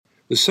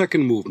The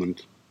second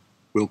movement,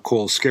 we'll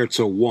call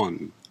Scherzo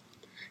 1,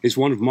 is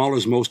one of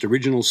Mahler's most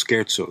original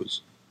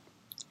scherzos.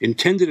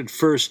 Intended at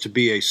first to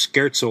be a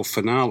scherzo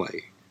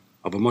finale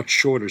of a much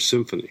shorter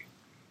symphony,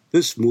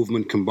 this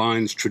movement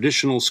combines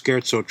traditional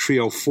scherzo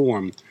trio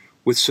form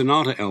with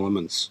sonata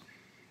elements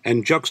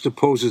and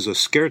juxtaposes a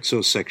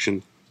scherzo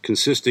section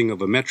consisting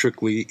of a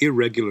metrically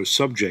irregular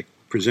subject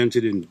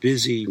presented in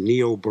busy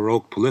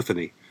neo-Baroque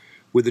polyphony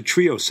with a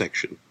trio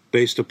section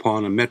based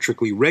upon a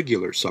metrically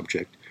regular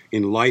subject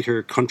in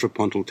lighter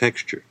contrapuntal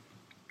texture.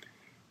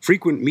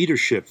 Frequent meter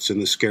shifts in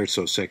the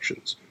scherzo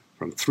sections,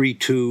 from 3-2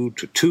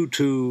 to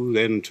 2-2,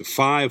 then to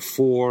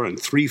 5-4 and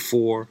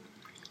 3-4,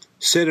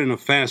 set in a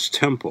fast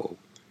tempo,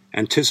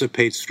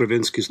 anticipates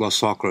Stravinsky's La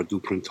Sacre du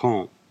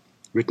Printemps,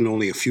 written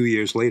only a few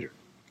years later.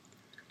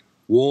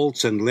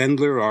 Waltz and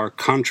Ländler are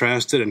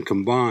contrasted and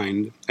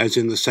combined, as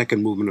in the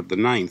second movement of the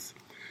ninth,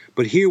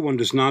 but here one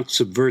does not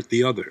subvert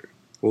the other,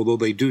 although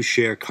they do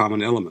share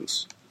common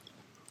elements.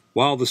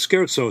 While the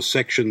scherzo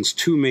section's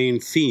two main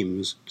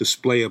themes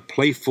display a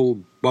playful,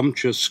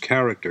 bumptious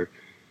character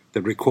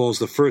that recalls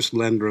the first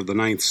Ländler of the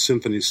Ninth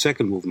Symphony's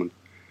second movement,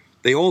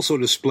 they also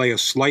display a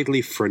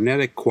slightly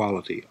frenetic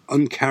quality,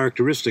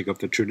 uncharacteristic of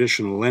the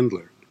traditional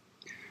Ländler.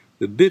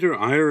 The bitter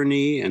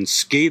irony and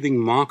scathing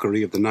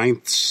mockery of the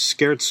Ninth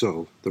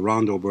Scherzo, the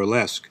Rondo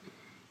Burlesque,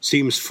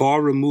 seems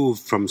far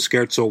removed from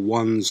Scherzo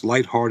 1's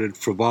light-hearted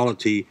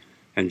frivolity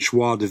and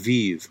joie de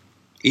vivre,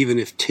 even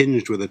if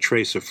tinged with a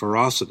trace of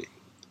ferocity,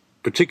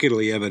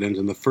 particularly evident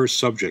in the first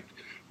subject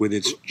with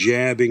its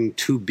jabbing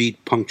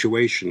two-beat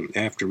punctuation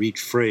after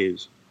each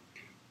phrase.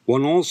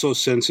 One also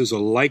senses a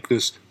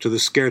likeness to the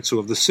scherzo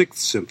of the Sixth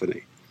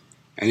Symphony,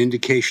 an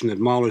indication that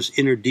Mahler's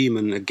inner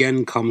demon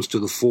again comes to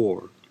the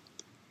fore.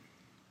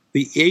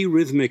 The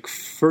arrhythmic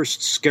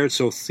first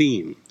scherzo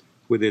theme,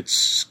 with its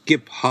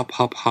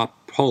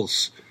skip-hop-hop-hop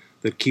pulse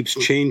that keeps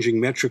changing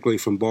metrically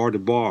from bar to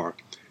bar,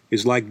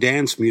 is like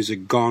dance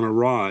music gone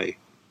awry,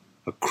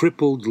 a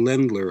crippled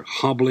Ländler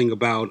hobbling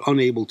about,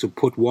 unable to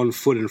put one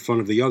foot in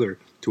front of the other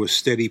to a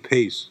steady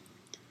pace.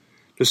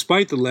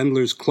 Despite the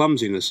Ländler's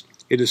clumsiness,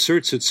 it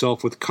asserts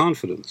itself with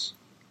confidence.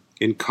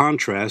 In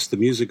contrast, the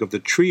music of the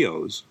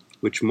trios,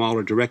 which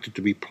Mahler directed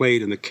to be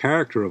played in the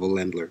character of a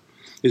Ländler,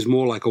 is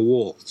more like a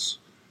waltz,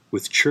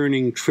 with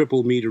churning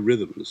triple-meter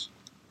rhythms.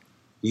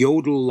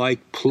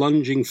 Yodel-like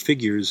plunging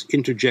figures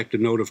interject a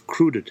note of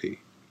crudity.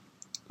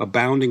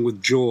 Abounding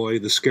with joy,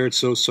 the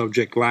scherzo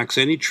subject lacks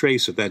any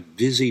trace of that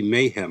dizzy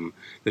mayhem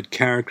that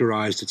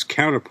characterized its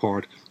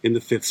counterpart in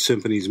the Fifth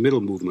Symphony's middle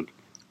movement,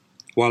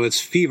 while its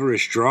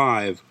feverish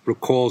drive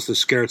recalls the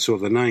scherzo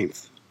of the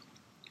Ninth.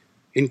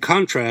 In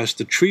contrast,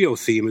 the trio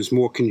theme is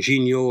more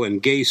congenial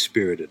and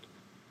gay-spirited.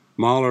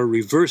 Mahler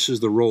reverses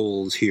the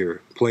roles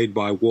here, played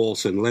by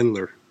Waltz and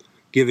Ländler,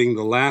 giving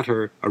the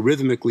latter a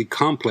rhythmically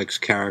complex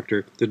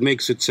character that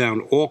makes it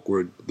sound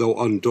awkward,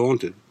 though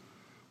undaunted,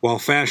 while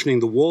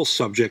fashioning the waltz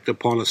subject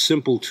upon a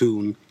simple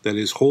tune that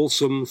is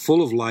wholesome,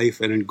 full of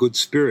life, and in good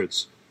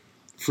spirits,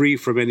 free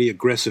from any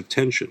aggressive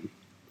tension.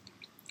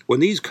 When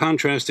these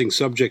contrasting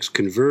subjects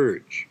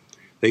converge,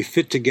 they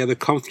fit together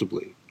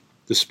comfortably,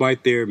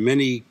 despite their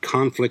many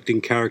conflicting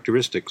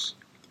characteristics.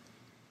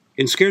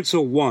 In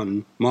Scherzo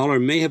 1, Mahler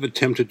may have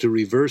attempted to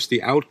reverse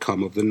the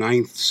outcome of the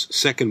Ninth's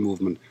second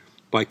movement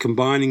by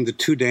combining the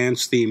two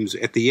dance themes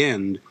at the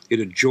end in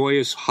a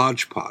joyous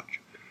hodgepodge,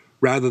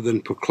 rather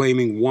than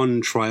proclaiming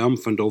one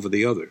triumphant over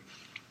the other.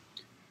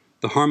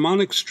 The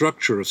harmonic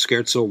structure of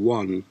Scherzo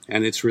 1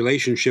 and its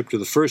relationship to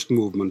the first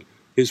movement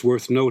is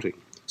worth noting.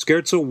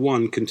 Scherzo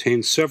 1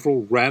 contains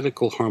several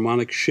radical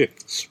harmonic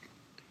shifts.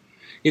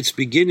 Its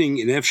beginning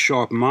in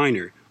F-sharp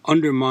minor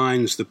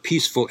undermines the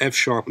peaceful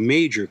F-sharp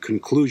major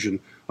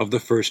conclusion of the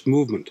first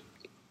movement.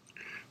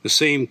 The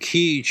same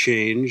key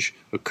change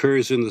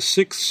occurs in the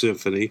Sixth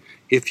Symphony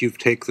if you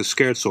take the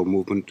Scherzo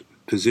movement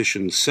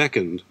positioned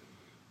second,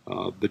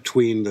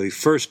 between the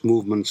first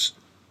movement's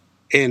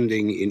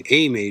ending in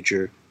A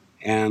major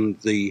and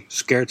the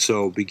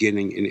scherzo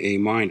beginning in A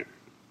minor.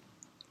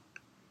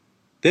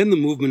 Then the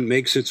movement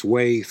makes its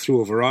way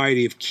through a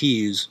variety of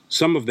keys,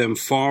 some of them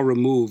far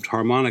removed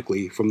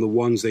harmonically from the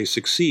ones they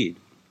succeed.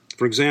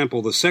 For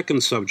example, the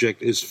second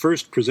subject is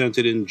first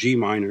presented in G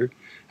minor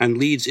and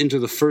leads into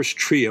the first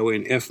trio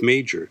in F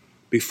major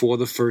before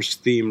the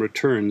first theme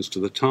returns to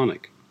the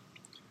tonic.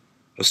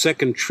 A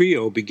second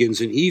trio begins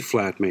in E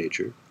flat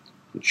major,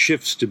 and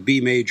shifts to B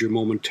major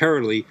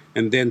momentarily,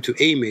 and then to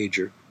A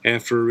major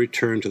after a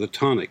return to the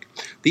tonic.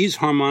 These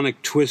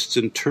harmonic twists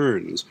and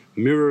turns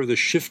mirror the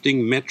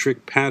shifting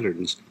metric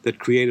patterns that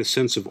create a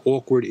sense of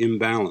awkward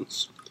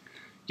imbalance.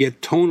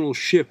 Yet tonal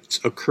shifts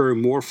occur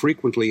more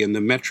frequently in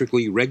the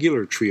metrically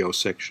regular trio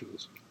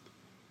sections.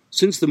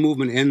 Since the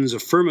movement ends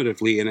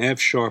affirmatively in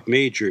F-sharp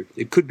major,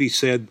 it could be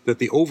said that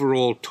the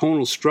overall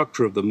tonal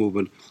structure of the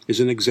movement is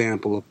an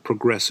example of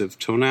progressive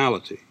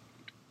tonality.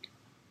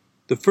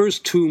 The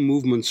first two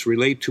movements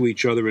relate to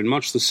each other in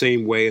much the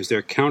same way as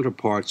their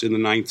counterparts in the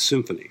Ninth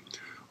Symphony.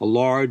 A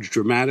large,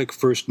 dramatic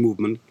first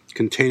movement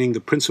containing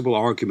the principal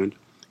argument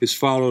is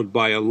followed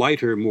by a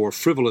lighter, more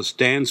frivolous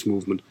dance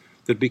movement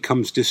that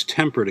becomes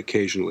distempered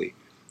occasionally,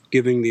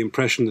 giving the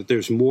impression that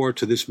there's more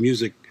to this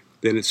music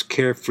than its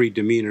carefree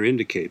demeanor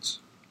indicates.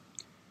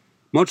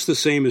 Much the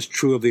same is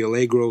true of the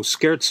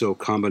allegro-scherzo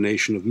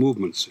combination of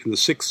movements in the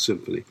Sixth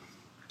Symphony,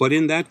 but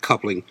in that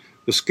coupling,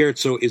 the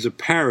scherzo is a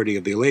parody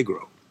of the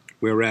allegro,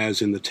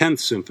 whereas in the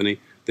Tenth Symphony,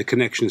 the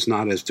connection is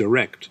not as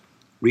direct,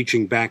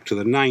 reaching back to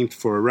the Ninth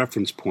for a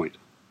reference point.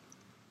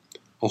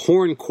 A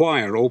horn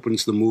choir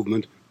opens the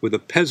movement with a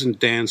peasant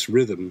dance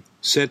rhythm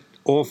set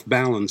off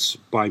balance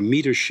by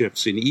meter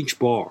shifts in each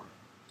bar.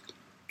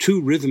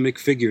 Two rhythmic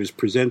figures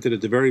presented at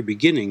the very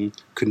beginning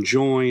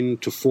conjoin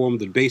to form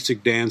the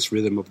basic dance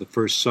rhythm of the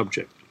first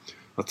subject,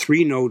 a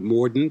three-note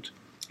mordent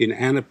in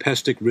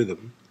anapestic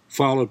rhythm,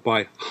 followed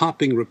by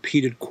hopping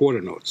repeated quarter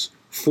notes,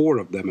 4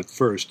 of them at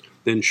first,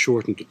 then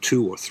shortened to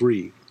 2 or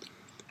 3,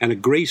 and a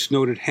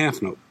grace-noted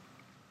half note.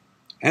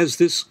 As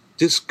this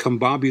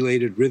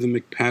discombobulated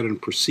rhythmic pattern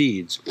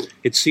proceeds,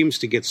 it seems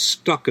to get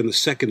stuck in the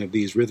second of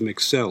these rhythmic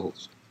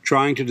cells,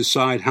 trying to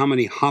decide how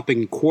many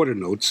hopping quarter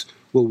notes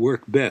will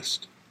work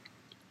best.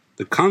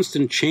 The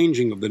constant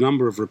changing of the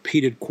number of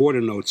repeated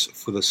quarter notes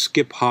for the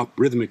skip-hop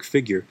rhythmic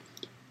figure,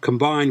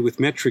 combined with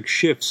metric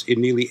shifts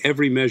in nearly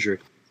every measure,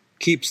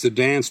 keeps the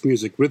dance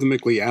music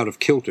rhythmically out of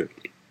kilter.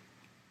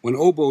 When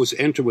oboes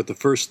enter with the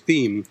first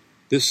theme,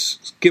 this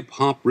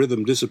skip-hop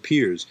rhythm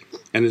disappears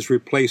and is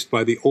replaced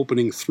by the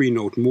opening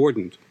three-note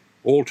mordent,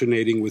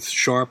 alternating with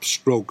sharp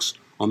strokes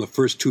on the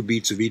first 2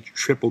 beats of each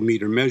triple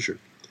meter measure,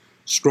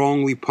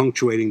 strongly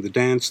punctuating the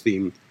dance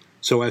theme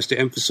so as to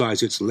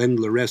emphasize its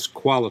Ländleresque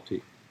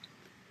quality.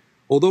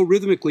 Although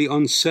rhythmically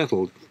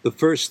unsettled, the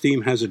first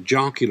theme has a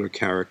jocular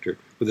character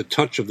with a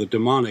touch of the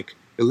demonic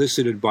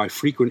elicited by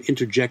frequent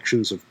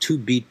interjections of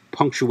 2-beat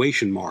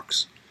punctuation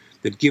marks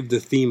that give the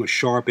theme a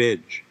sharp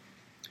edge.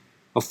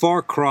 A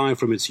far cry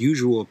from its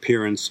usual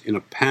appearance in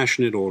a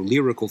passionate or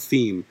lyrical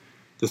theme,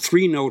 the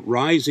 3-note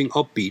rising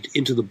upbeat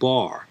into the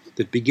bar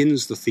that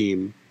begins the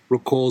theme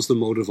recalls the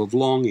motive of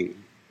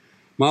longing.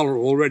 Mahler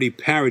already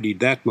parodied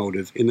that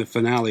motive in the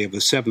finale of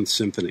the Seventh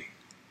Symphony.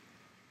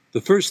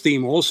 The first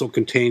theme also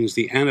contains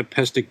the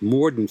anapestic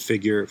mordent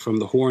figure from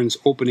the horn's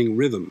opening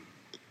rhythm.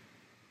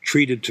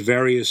 Treated to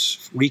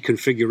various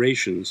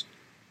reconfigurations,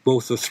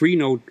 both the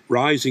 3-note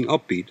rising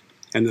upbeat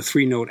and the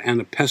 3-note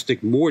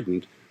anapestic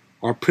mordent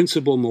are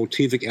principal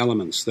motivic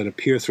elements that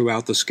appear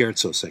throughout the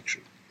scherzo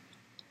section.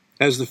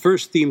 As the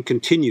first theme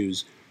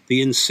continues,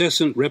 the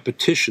incessant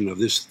repetition of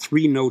this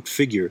 3-note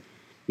figure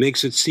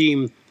makes it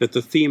seem that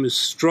the theme is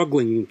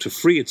struggling to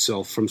free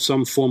itself from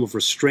some form of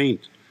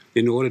restraint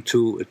in order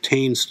to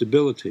attain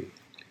stability.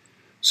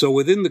 So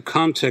within the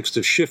context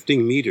of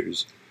shifting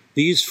meters,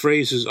 these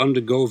phrases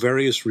undergo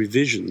various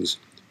revisions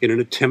in an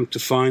attempt to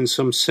find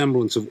some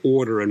semblance of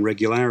order and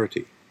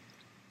regularity.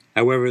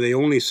 However, they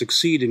only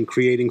succeed in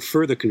creating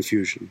further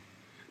confusion,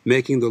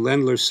 making the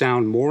Ländler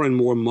sound more and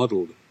more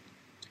muddled.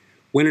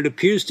 When it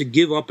appears to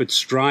give up its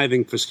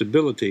striving for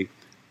stability,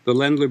 the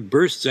Ländler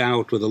bursts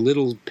out with a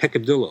little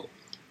peccadillo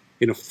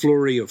in a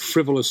flurry of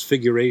frivolous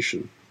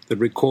figuration that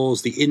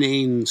recalls the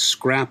inane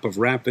scrap of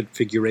rapid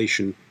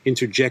figuration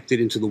interjected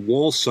into the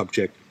waltz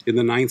subject in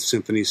the Ninth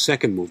Symphony's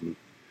second movement,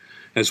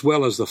 as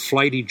well as the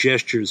flighty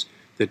gestures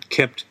that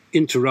kept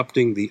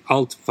interrupting the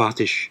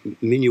alt-Vatisch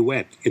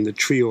minuet in the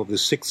trio of the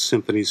Sixth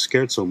Symphony's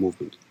scherzo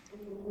movement.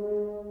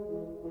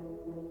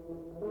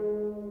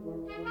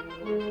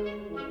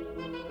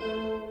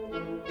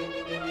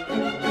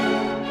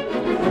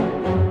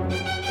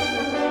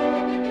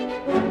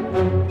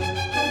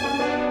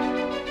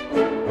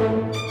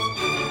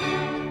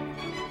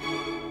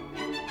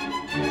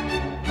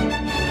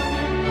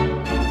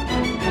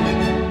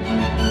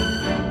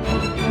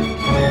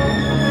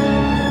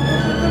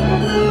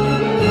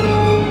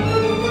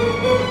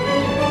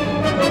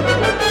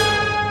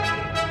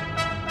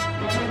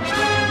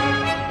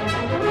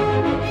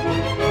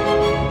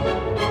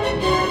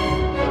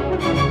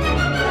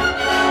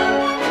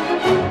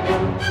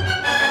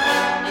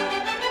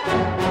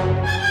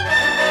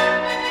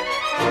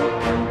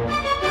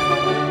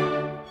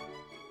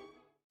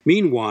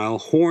 Meanwhile,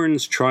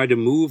 horns try to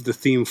move the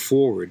theme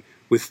forward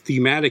with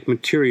thematic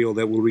material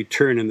that will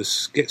return in the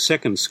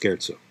second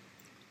scherzo,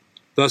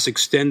 thus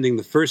extending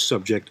the first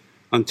subject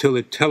until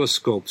it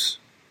telescopes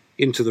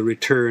into the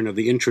return of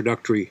the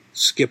introductory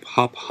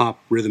skip-hop-hop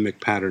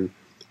rhythmic pattern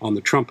on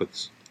the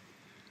trumpets.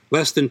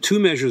 Less than 2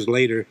 measures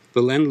later,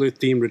 the Ländler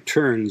theme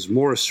returns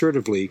more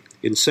assertively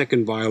in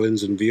second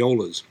violins and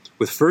violas,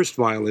 with first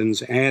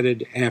violins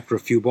added after a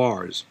few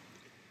bars.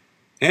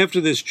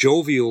 After this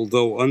jovial,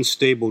 though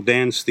unstable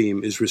dance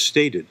theme is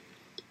restated,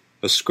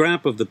 a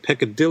scrap of the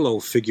peccadillo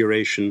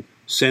figuration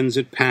sends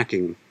it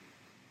packing.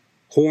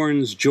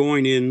 Horns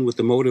join in with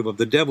the motive of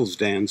the Devil's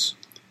Dance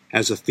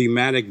as a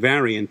thematic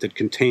variant that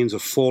contains a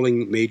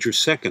falling major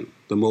second,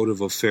 the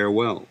motive of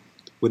Farewell,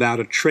 without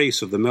a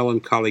trace of the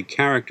melancholy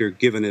character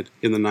given it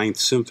in the Ninth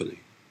Symphony.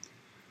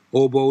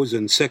 Oboes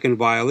and second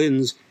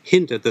violins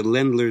hint at the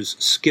Ländler's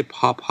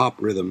skip-hop-hop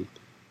rhythm,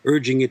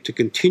 urging it to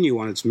continue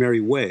on its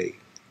merry way,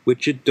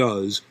 which it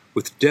does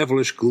with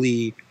devilish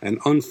glee and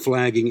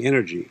unflagging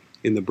energy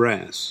in the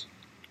brass.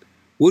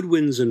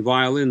 Woodwinds and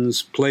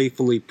violins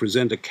playfully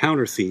present a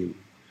counter-theme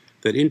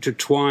that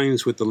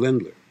intertwines with the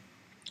Ländler.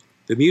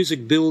 The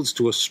music builds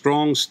to a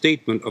strong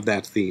statement of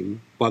that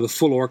theme by the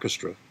full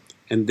orchestra,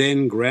 and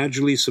then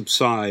gradually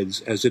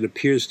subsides as it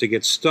appears to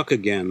get stuck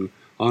again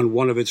on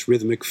one of its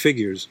rhythmic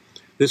figures,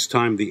 this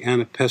time the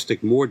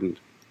anapestic mordent,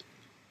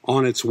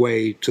 on its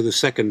way to the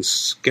second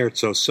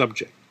scherzo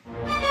subject.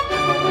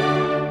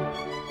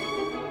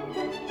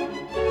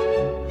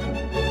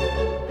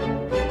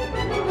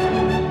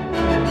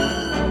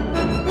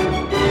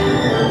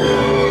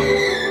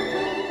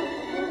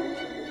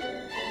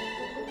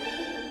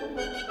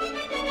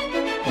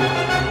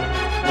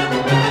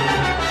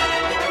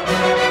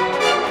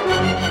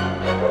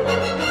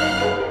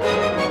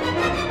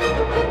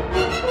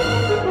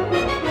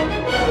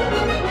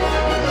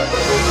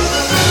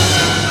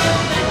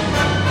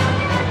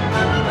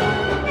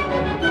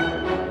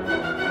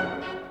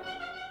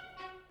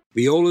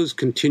 Violas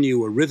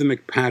continue a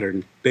rhythmic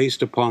pattern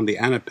based upon the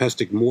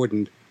anapestic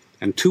mordent,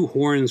 and two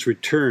horns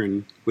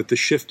return with the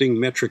shifting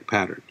metric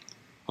pattern,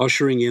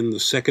 ushering in the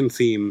second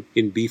theme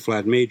in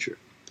B-flat major.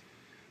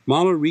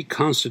 Mahler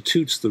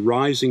reconstitutes the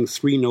rising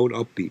three-note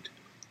upbeat,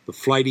 the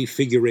flighty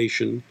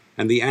figuration,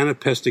 and the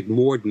anapestic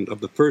mordent of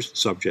the first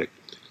subject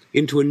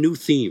into a new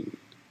theme,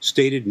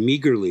 stated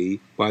meagerly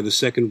by the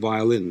second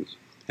violins,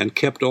 and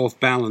kept off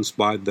balance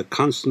by the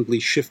constantly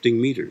shifting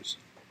meters.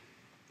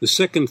 The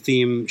second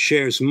theme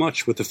shares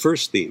much with the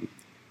first theme,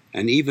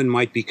 and even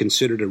might be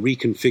considered a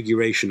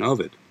reconfiguration of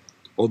it,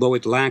 although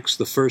it lacks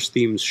the first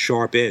theme's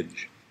sharp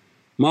edge.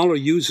 Mahler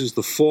uses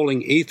the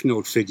falling eighth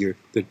note figure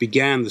that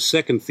began the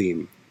second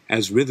theme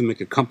as rhythmic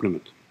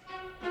accompaniment.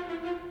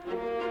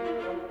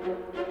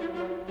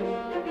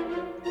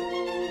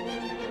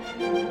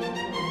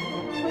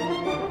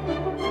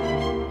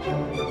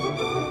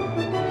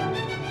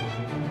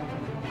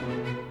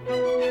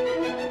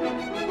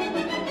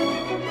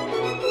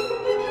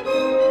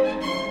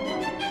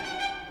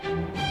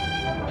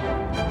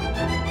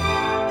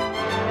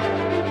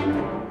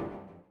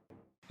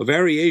 A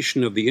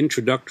variation of the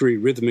introductory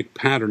rhythmic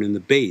pattern in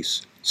the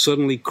bass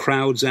suddenly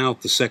crowds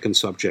out the second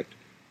subject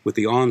with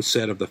the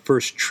onset of the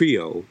first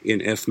trio in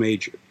F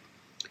major.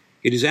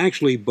 It is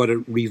actually but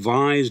a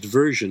revised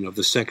version of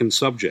the second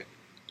subject,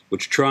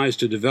 which tries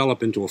to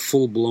develop into a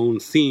full-blown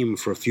theme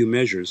for a few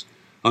measures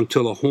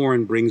until a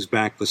horn brings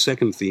back the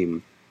second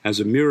theme as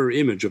a mirror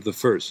image of the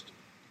first.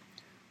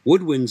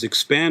 Woodwinds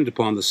expand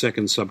upon the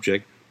second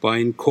subject by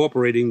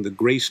incorporating the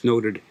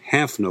grace-noted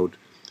half note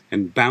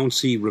and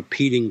bouncy,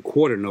 repeating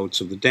quarter notes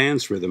of the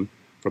dance rhythm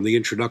from the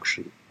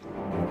introduction.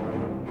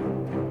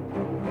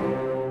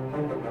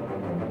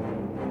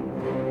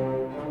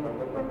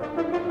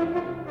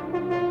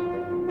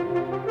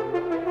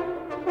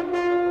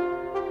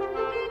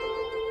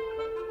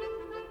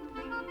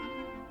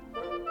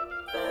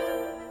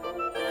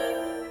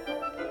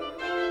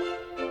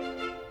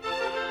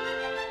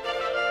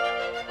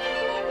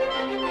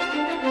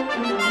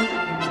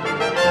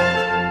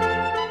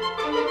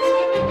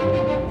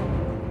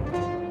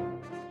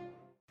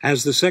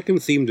 As the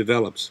second theme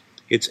develops,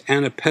 its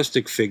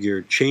anapestic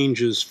figure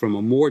changes from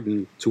a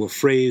mordent to a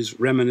phrase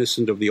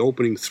reminiscent of the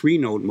opening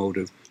three-note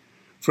motive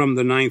from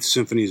the Ninth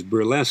Symphony's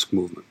burlesque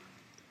movement.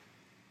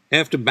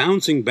 After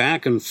bouncing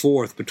back and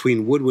forth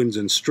between woodwinds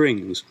and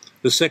strings,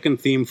 the second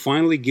theme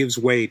finally gives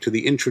way to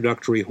the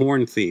introductory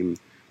horn theme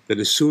that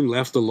is soon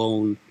left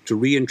alone to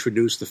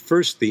reintroduce the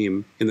first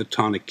theme in the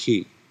tonic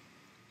key.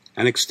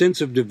 An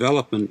extensive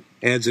development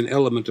adds an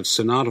element of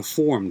sonata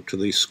form to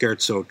the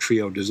scherzo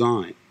trio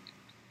design.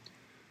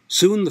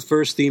 Soon the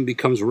first theme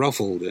becomes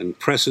ruffled and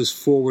presses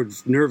forward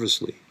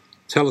nervously,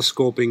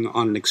 telescoping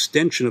on an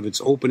extension of its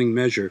opening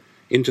measure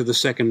into the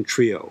second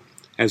trio,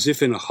 as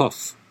if in a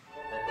huff.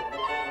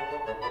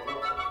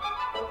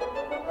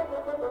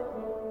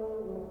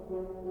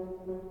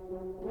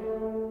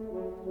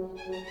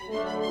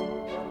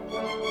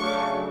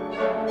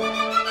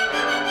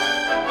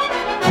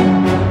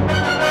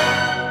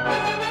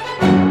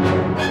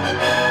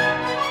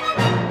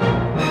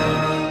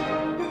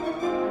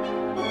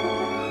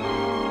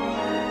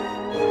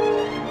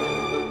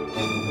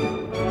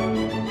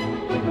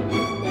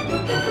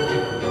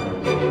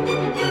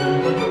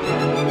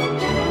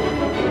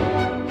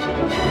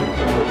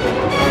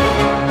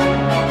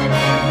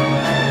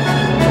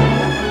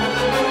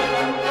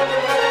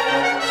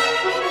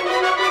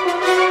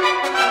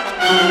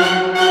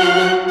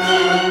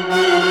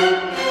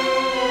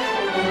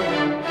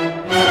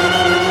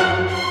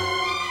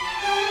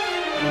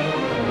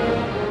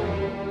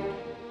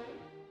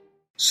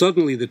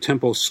 Suddenly the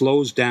tempo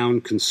slows down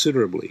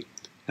considerably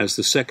as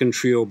the second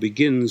trio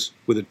begins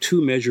with a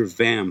two-measure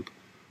vamp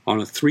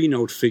on a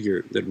three-note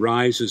figure that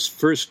rises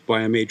first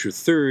by a major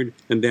third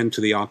and then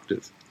to the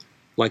octave,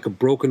 like a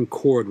broken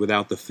chord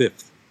without the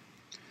fifth.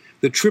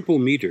 The triple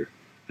meter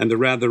and the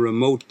rather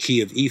remote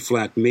key of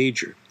E-flat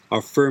major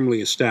are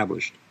firmly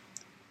established.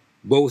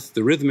 Both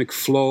the rhythmic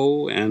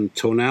flow and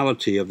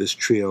tonality of this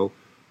trio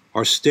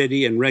are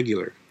steady and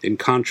regular, in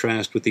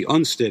contrast with the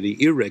unsteady,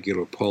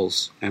 irregular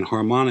pulse and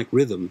harmonic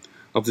rhythm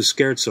of the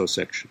scherzo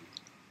section.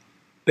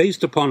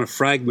 Based upon a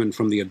fragment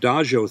from the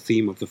Adagio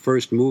theme of the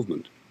first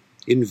movement,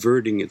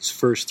 inverting its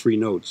first three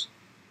notes,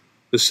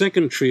 the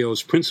second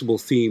trio's principal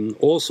theme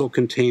also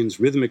contains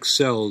rhythmic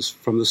cells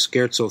from the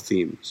scherzo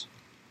themes.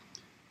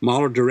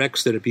 Mahler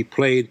directs that it be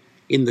played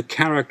in the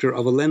character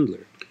of a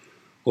Ländler,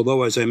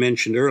 although, as I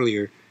mentioned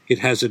earlier, it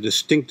has a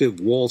distinctive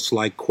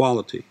waltz-like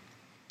quality.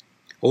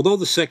 Although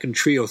the second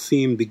trio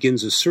theme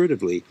begins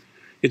assertively,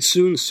 it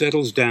soon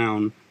settles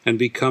down and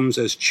becomes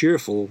as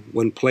cheerful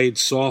when played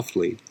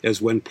softly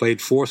as when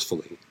played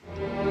forcefully.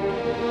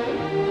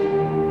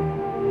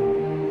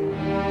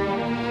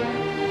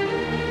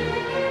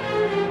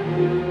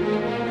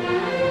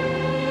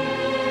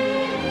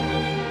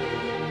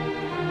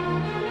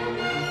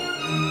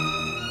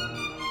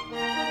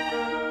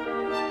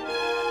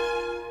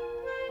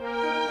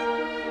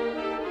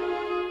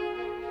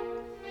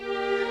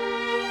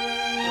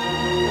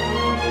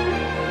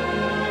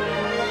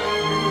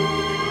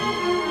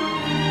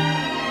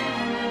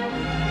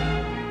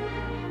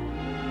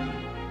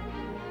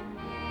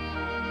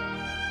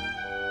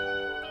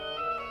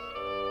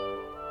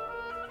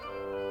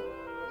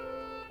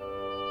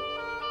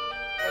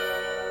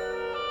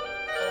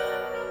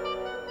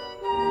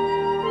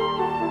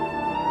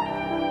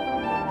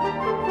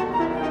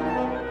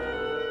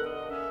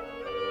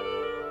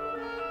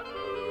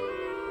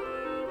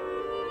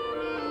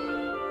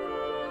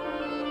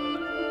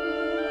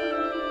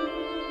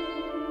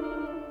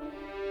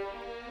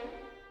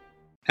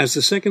 As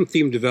the second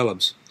theme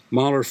develops,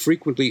 Mahler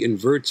frequently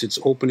inverts its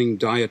opening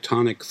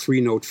diatonic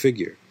three-note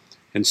figure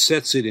and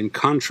sets it in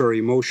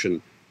contrary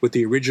motion with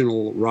the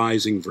original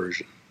rising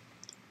version.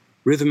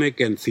 Rhythmic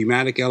and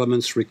thematic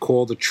elements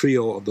recall the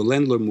trio of the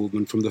Ländler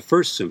movement from the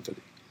first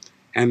symphony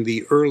and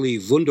the early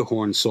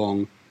Wunderhorn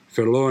song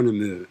Verlorene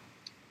Mühe.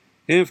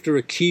 After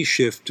a key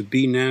shift to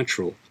B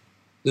natural,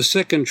 the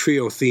second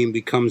trio theme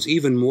becomes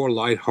even more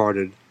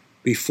light-hearted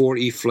before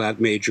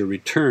E-flat major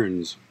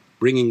returns,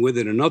 bringing with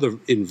it another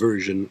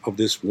inversion of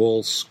this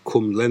waltz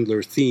cum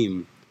Ländler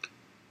theme,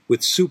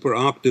 with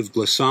super-octave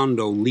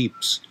glissando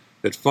leaps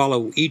that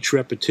follow each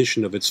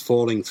repetition of its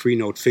falling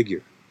three-note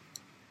figure.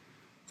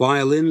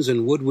 Violins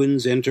and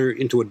woodwinds enter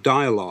into a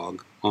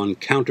dialogue on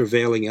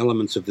countervailing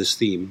elements of this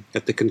theme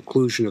at the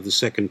conclusion of the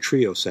second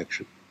trio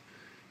section.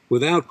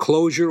 Without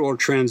closure or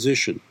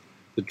transition,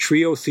 the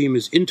trio theme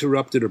is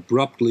interrupted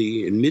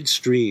abruptly in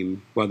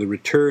midstream by the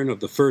return of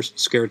the first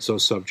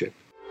scherzo subject.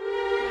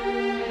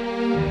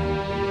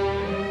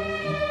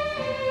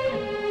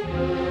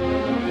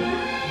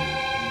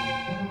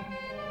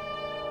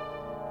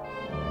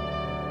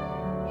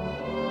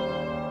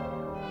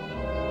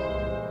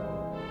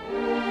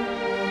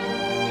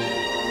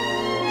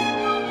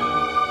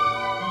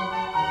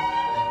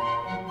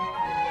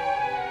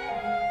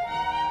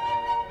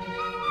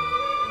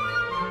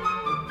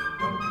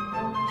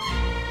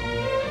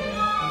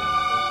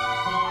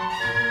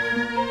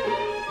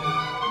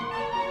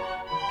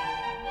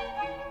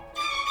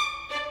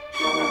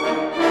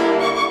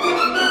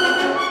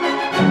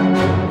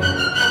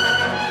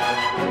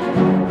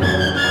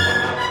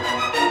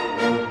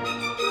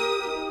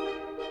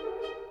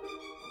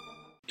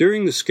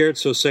 During the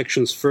scherzo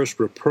section's first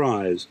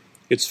reprise,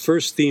 its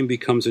first theme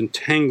becomes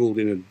entangled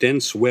in a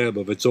dense web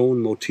of its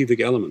own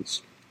motivic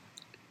elements.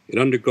 It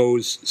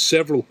undergoes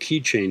several key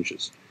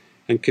changes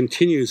and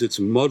continues its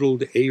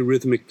muddled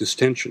arrhythmic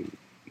distension.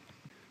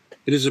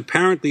 It is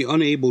apparently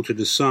unable to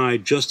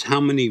decide just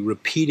how many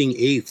repeating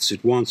eighths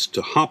it wants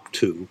to hop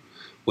to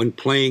when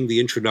playing the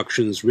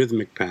introduction's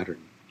rhythmic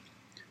pattern.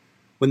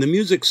 When the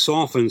music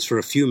softens for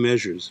a few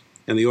measures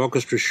and the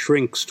orchestra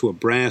shrinks to a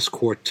brass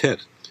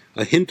quartet,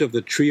 a hint of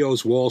the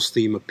trio's waltz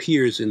theme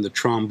appears in the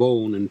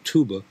trombone and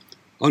tuba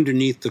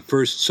underneath the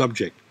first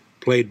subject,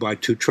 played by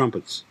two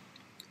trumpets.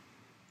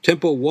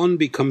 Tempo 1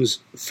 becomes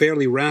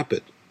fairly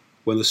rapid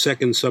when the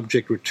second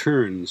subject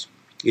returns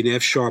in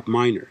F-sharp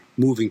minor,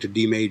 moving to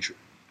D major.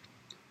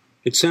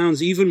 It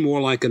sounds even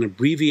more like an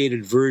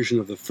abbreviated version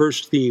of the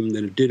first theme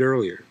than it did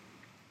earlier.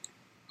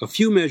 A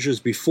few measures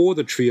before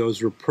the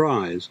trio's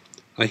reprise,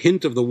 a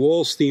hint of the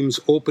waltz theme's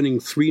opening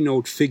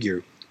three-note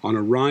figure on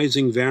a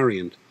rising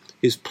variant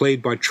is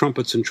played by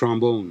trumpets and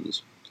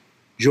trombones,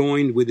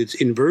 joined with its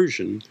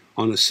inversion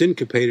on a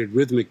syncopated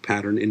rhythmic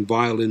pattern in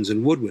violins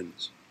and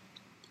woodwinds.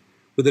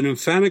 With an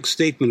emphatic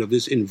statement of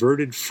this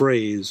inverted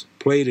phrase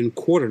played in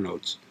quarter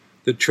notes,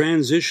 the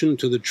transition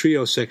to the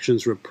trio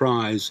section's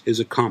reprise is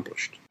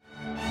accomplished.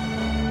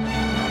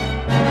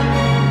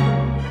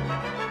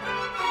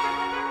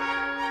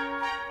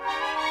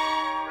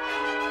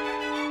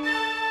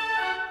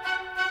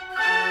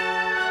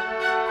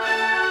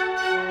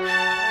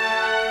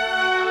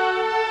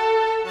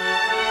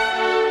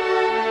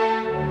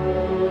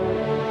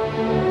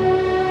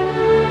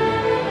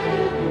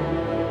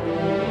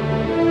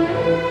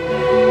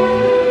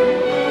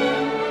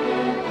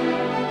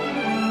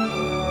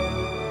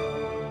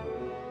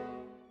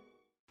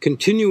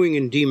 Continuing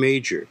in D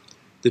major,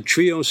 the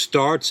trio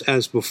starts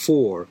as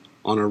before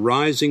on a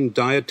rising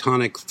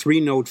diatonic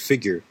three-note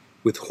figure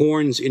with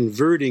horns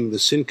inverting the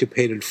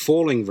syncopated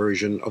falling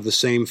version of the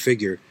same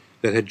figure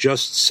that had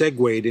just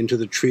segued into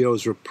the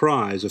trio's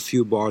reprise a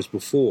few bars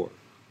before.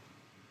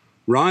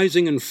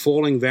 Rising and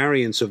falling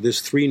variants of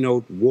this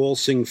three-note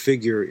waltzing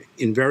figure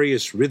in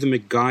various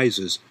rhythmic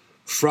guises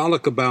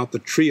frolic about the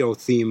trio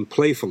theme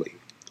playfully.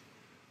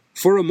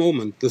 For a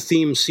moment, the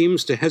theme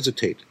seems to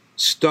hesitate,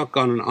 stuck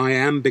on an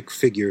iambic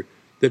figure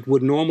that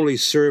would normally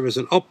serve as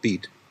an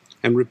upbeat,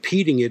 and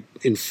repeating it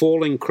in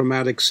falling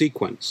chromatic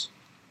sequence.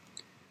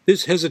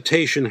 This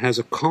hesitation has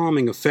a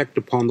calming effect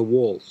upon the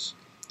waltz.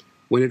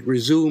 When it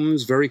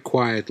resumes very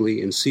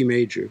quietly in C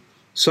major,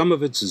 some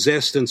of its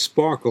zest and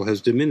sparkle has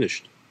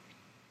diminished.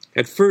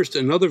 At first,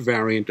 another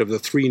variant of the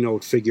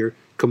three-note figure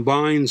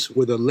combines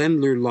with a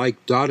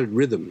Lendler-like dotted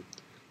rhythm,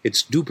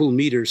 its duple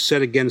meter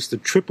set against the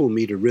triple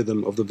meter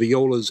rhythm of the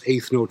viola's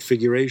eighth-note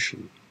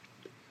figuration.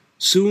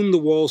 Soon the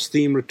waltz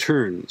theme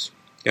returns,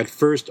 at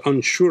first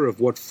unsure of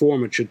what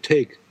form it should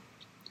take.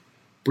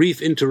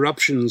 Brief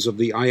interruptions of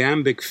the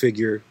iambic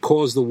figure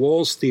cause the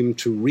waltz theme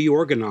to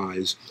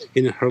reorganize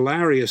in a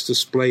hilarious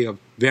display of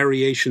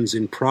variations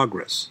in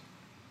progress.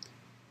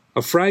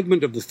 A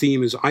fragment of the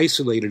theme is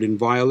isolated in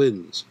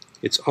violins,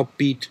 its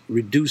upbeat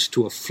reduced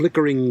to a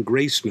flickering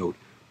grace note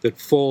that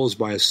falls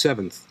by a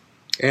seventh,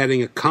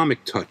 adding a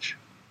comic touch.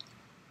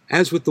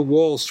 As with the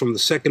waltz from the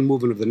second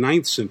movement of the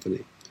Ninth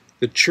Symphony,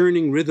 the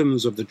churning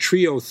rhythms of the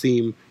trio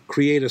theme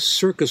create a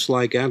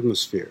circus-like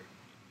atmosphere.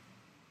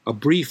 A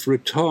brief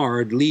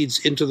retard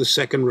leads into the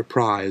second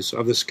reprise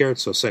of the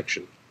scherzo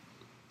section,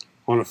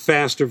 on a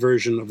faster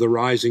version of the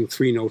rising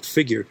three-note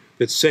figure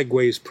that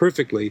segues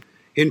perfectly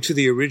into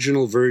the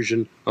original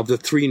version of the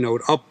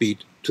three-note upbeat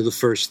to the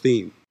first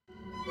theme.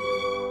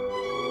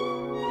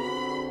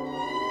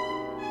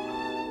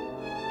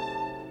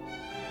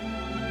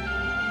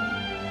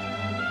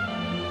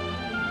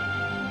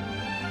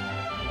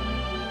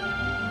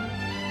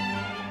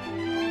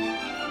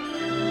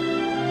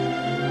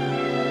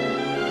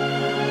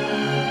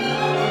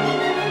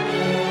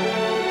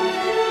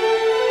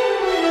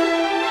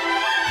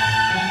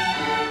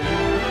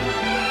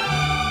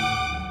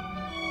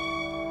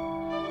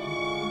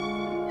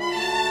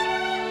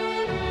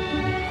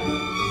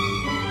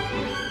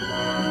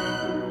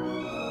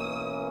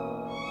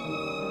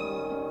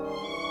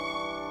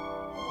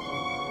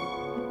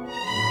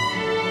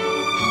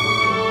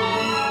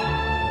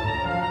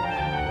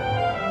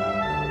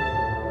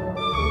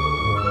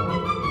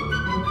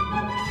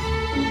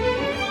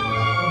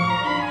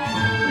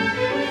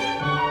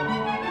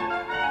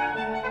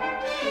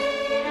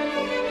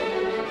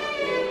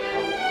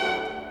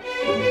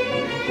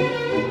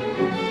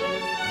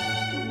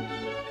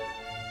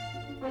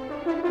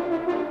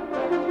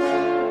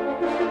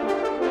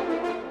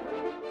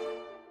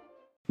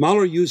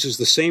 Mahler uses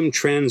the same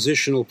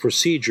transitional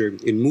procedure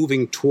in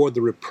moving toward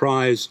the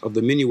reprise of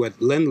the minuet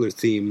Lendler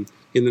theme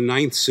in the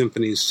Ninth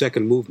Symphony's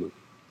second movement.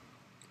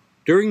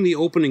 During the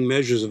opening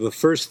measures of the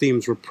first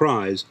theme's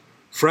reprise,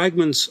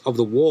 fragments of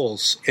the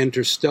waltz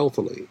enter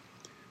stealthily.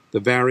 The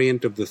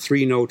variant of the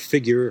three-note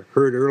figure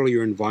heard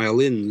earlier in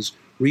violins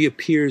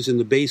reappears in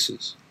the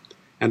basses,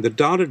 and the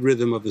dotted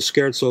rhythm of the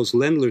scherzo's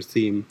Lendler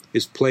theme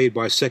is played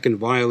by second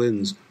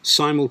violins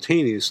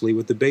simultaneously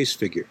with the bass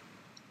figure.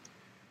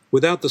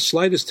 Without the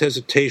slightest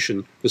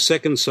hesitation, the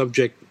second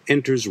subject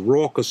enters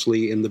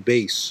raucously in the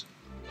bass.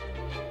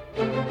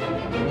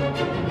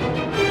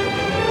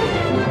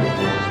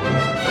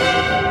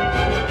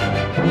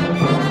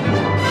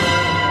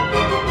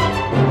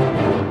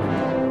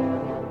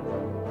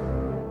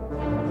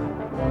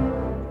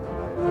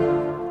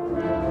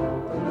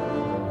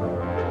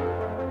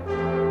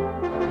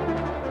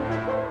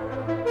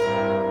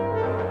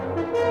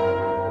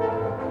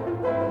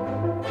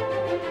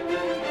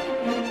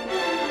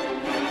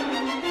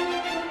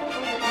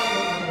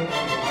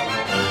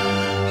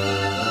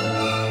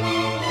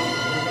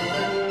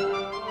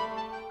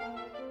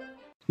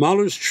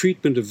 Mahler's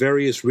treatment of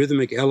various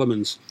rhythmic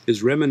elements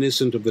is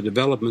reminiscent of the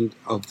development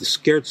of the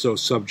scherzo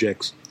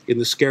subjects in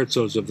the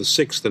scherzos of the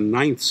Sixth and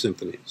Ninth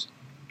Symphonies.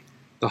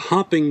 The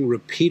hopping,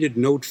 repeated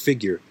note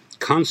figure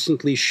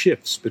constantly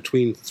shifts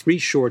between 3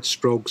 short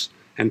strokes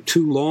and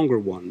 2 longer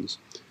ones,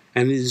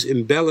 and is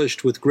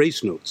embellished with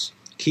grace notes,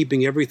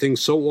 keeping everything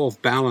so off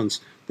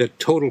balance that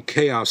total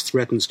chaos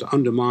threatens to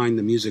undermine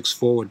the music's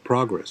forward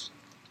progress.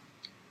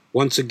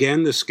 Once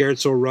again, the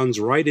scherzo runs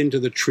right into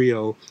the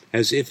trio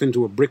as if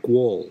into a brick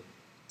wall.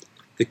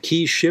 The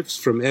key shifts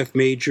from F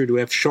major to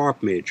F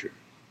sharp major.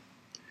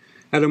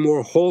 At a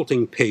more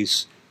halting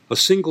pace, a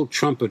single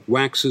trumpet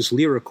waxes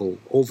lyrical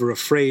over a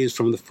phrase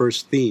from the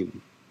first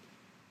theme.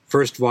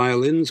 First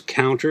violins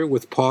counter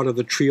with part of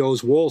the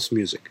trio's waltz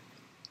music.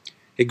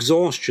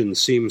 Exhaustion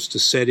seems to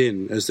set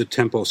in as the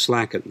tempo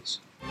slackens.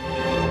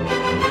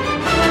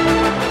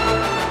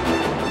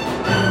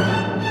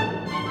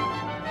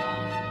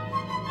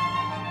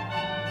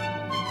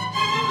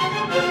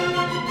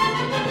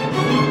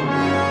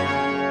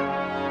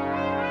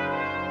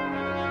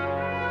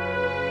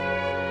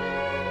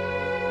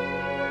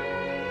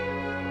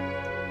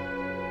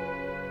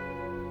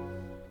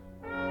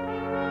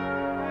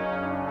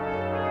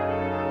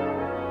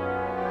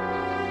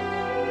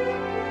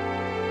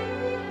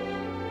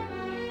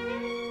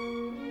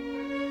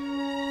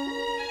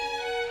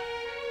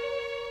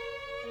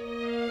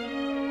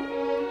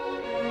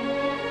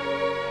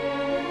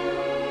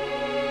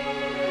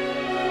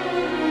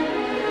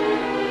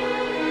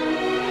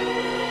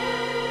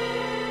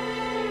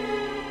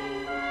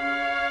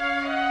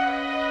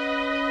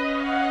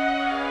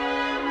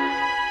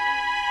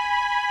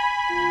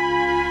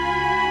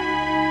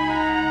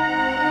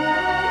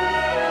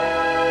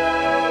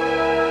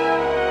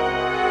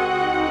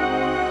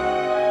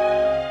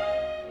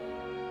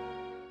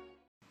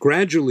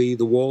 Gradually,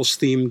 the waltz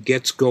theme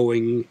gets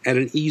going at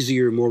an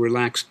easier, more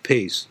relaxed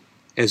pace,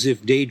 as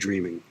if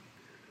daydreaming.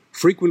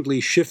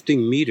 Frequently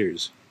shifting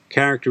meters,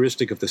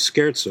 characteristic of the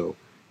scherzo,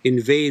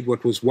 invade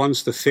what was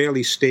once the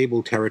fairly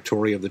stable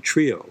territory of the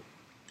trio.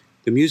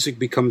 The music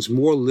becomes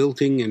more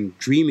lilting and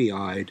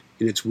dreamy-eyed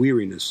in its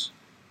weariness.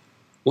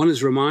 One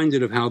is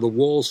reminded of how the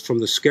waltz from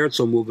the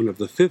scherzo movement of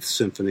the Fifth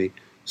Symphony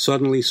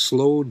suddenly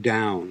slowed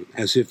down,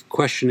 as if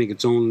questioning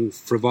its own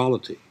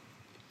frivolity.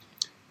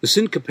 The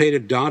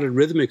syncopated dotted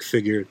rhythmic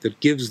figure that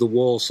gives the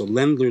waltz a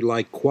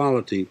Ländler-like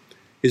quality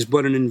is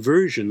but an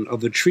inversion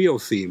of the trio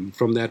theme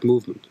from that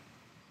movement.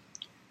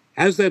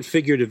 As that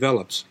figure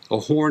develops, a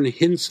horn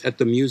hints at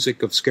the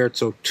music of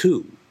Scherzo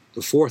II,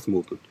 the fourth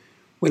movement,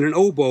 when an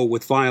oboe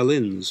with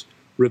violins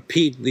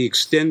repeat the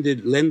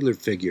extended Ländler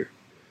figure.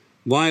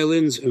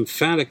 Violins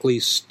emphatically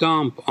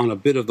stomp on a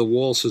bit of the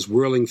waltz's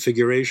whirling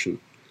figuration,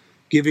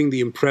 giving the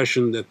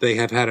impression that they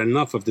have had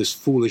enough of this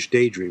foolish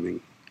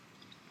daydreaming.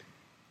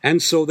 And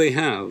so they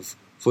have,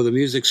 for the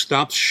music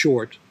stops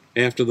short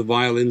after the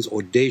violin's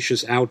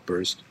audacious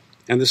outburst,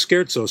 and the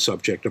scherzo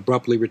subject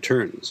abruptly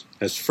returns,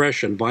 as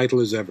fresh and vital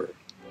as ever.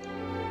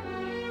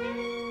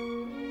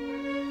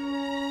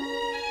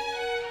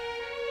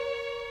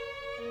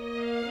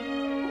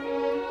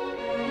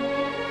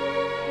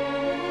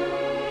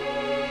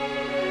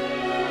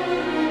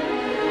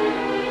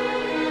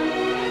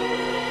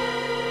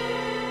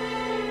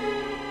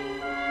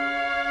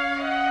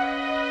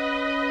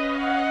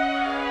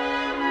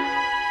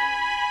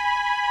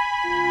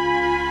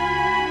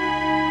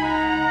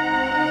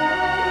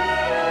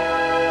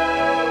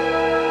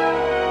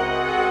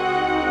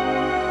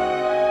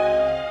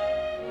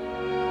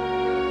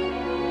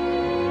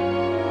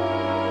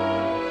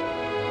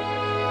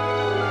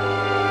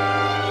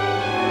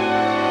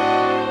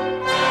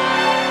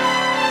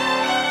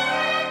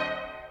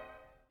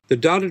 The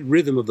dotted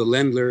rhythm of the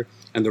Ländler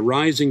and the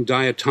rising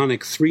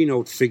diatonic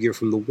three-note figure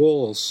from the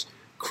waltz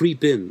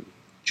creep in,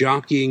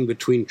 jockeying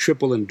between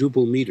triple and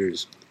duple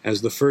meters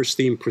as the first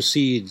theme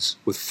proceeds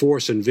with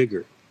force and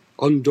vigor,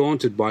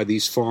 undaunted by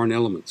these foreign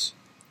elements.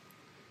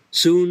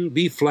 Soon,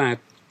 B-flat,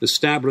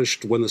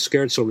 established when the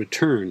scherzo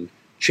returned,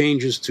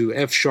 changes to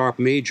F-sharp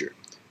major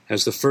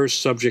as the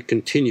first subject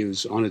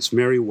continues on its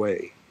merry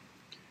way.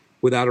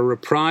 Without a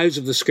reprise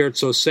of the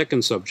scherzo's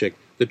second subject,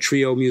 the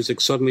trio music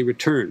suddenly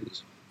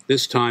returns,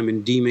 this time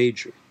in D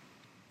major.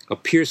 A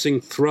piercing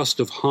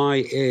thrust of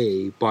high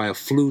A by a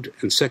flute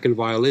and second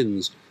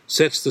violins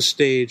sets the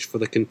stage for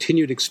the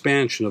continued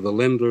expansion of the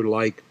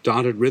Ländler-like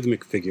dotted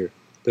rhythmic figure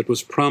that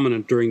was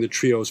prominent during the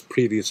trio's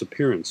previous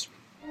appearance.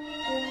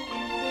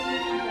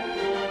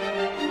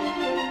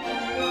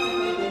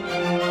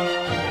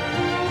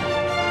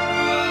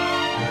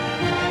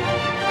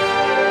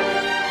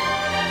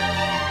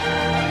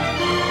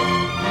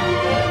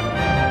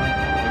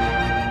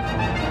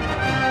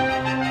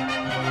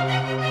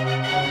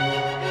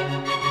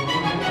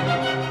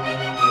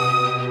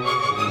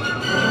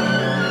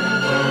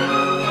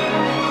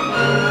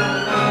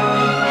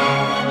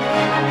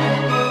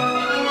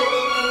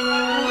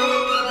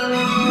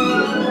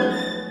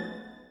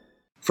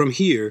 From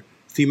here,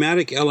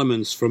 thematic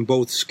elements from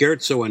both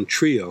scherzo and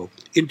trio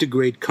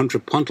integrate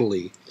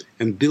contrapuntally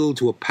and build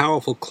to a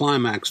powerful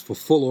climax for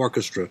full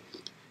orchestra,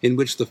 in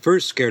which the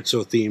first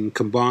scherzo theme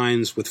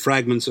combines with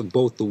fragments of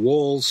both the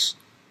waltz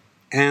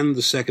and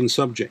the second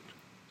subject.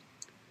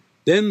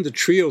 Then the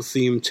trio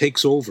theme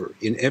takes over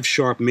in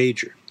F-sharp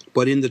major,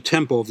 but in the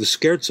tempo of the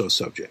scherzo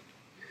subject.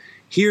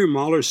 Here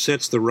Mahler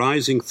sets the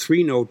rising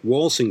three-note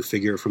waltzing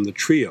figure from the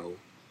trio,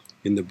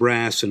 in the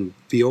brass and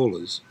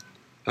violas,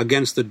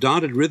 against the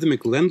dotted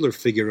rhythmic Ländler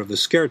figure of the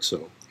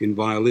scherzo in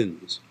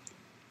violins.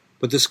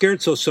 But the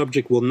scherzo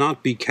subject will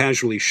not be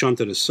casually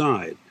shunted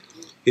aside.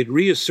 It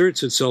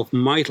reasserts itself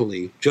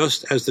mightily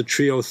just as the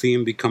trio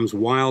theme becomes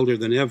wilder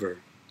than ever.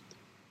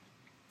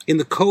 In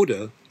the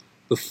coda,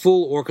 the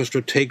full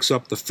orchestra takes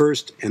up the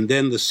first and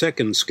then the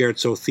second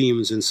scherzo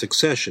themes in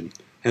succession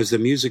as the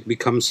music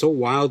becomes so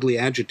wildly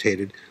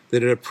agitated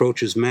that it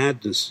approaches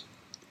madness.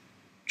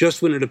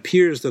 Just when it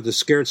appears that the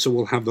scherzo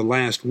will have the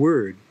last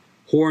word,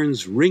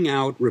 horns ring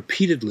out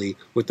repeatedly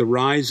with the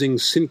rising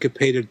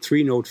syncopated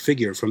three-note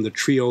figure from the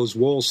trio's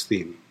waltz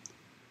theme.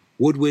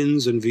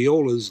 Woodwinds and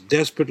violas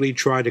desperately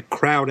try to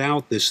crowd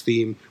out this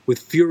theme with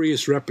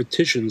furious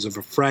repetitions of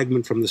a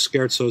fragment from the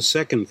scherzo's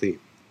second theme,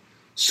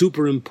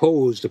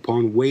 superimposed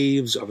upon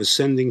waves of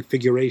ascending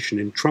figuration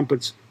in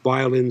trumpets,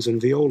 violins,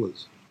 and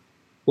violas.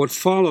 What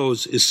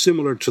follows is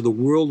similar to the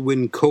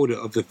whirlwind coda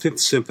of the Fifth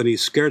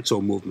Symphony's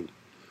scherzo movement.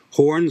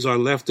 Horns are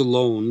left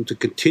alone to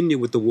continue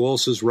with the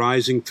waltz's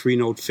rising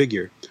three-note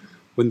figure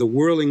when the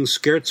whirling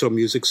scherzo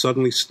music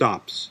suddenly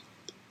stops.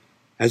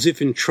 As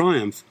if in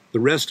triumph, the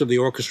rest of the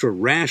orchestra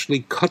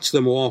rashly cuts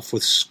them off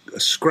with a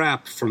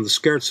scrap from the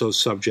scherzo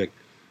subject,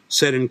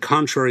 set in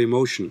contrary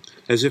motion,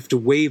 as if to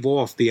wave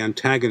off the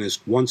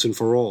antagonist once and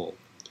for all.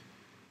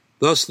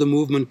 Thus the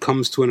movement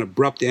comes to an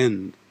abrupt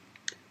end.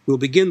 We'll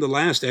begin the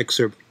last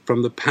excerpt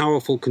from the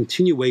powerful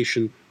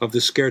continuation of the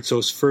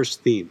scherzo's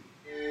first theme.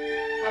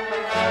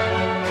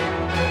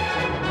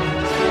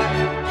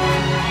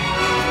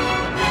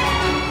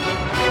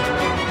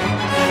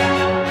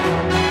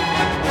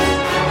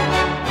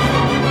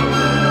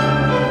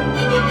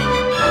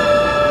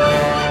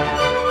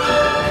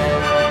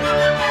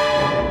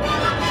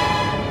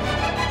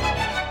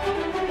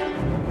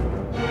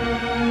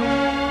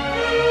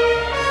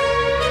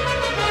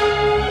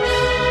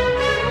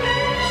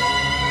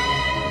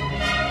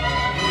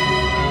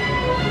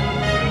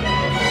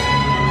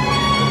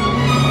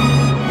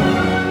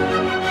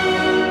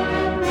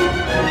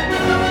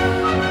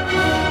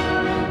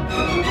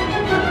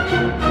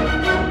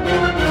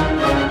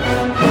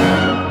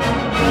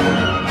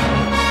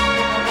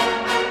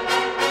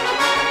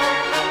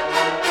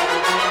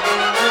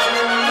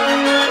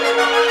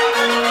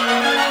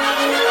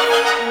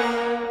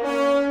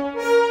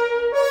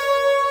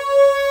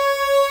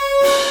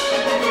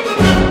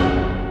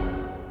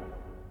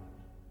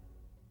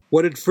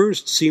 What at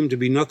first seemed to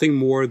be nothing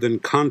more than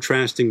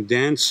contrasting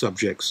dance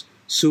subjects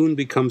soon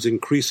becomes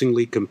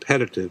increasingly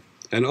competitive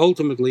and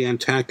ultimately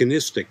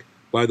antagonistic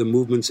by the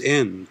movement's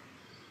end.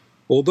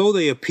 Although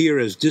they appear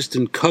as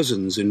distant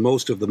cousins in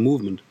most of the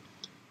movement,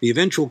 the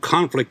eventual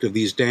conflict of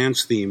these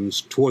dance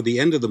themes toward the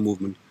end of the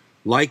movement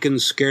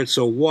likens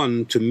Scherzo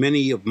 1 to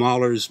many of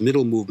Mahler's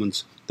middle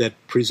movements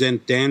that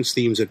present dance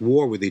themes at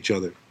war with each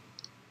other.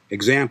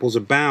 Examples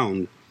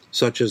abound,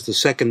 such as the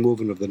second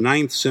movement of the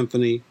Ninth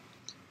Symphony,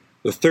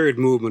 the third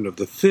movement of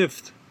the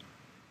Fifth,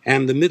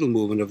 and the middle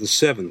movement of the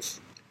Seventh.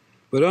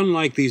 But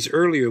unlike these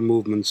earlier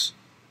movements,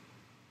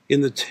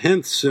 in the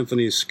 10th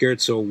Symphony's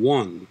Scherzo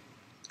 1,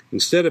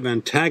 instead of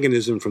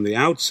antagonism from the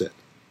outset,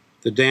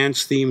 the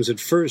dance themes at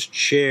first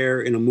share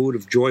in a mood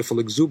of joyful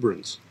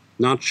exuberance,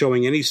 not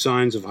showing any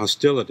signs of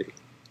hostility,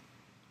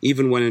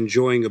 even when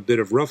enjoying a bit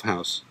of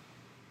roughhouse.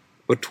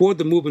 But toward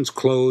the movement's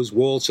close,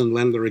 Waltz and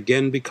Ländler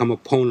again become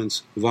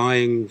opponents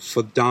vying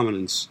for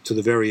dominance to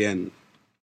the very end.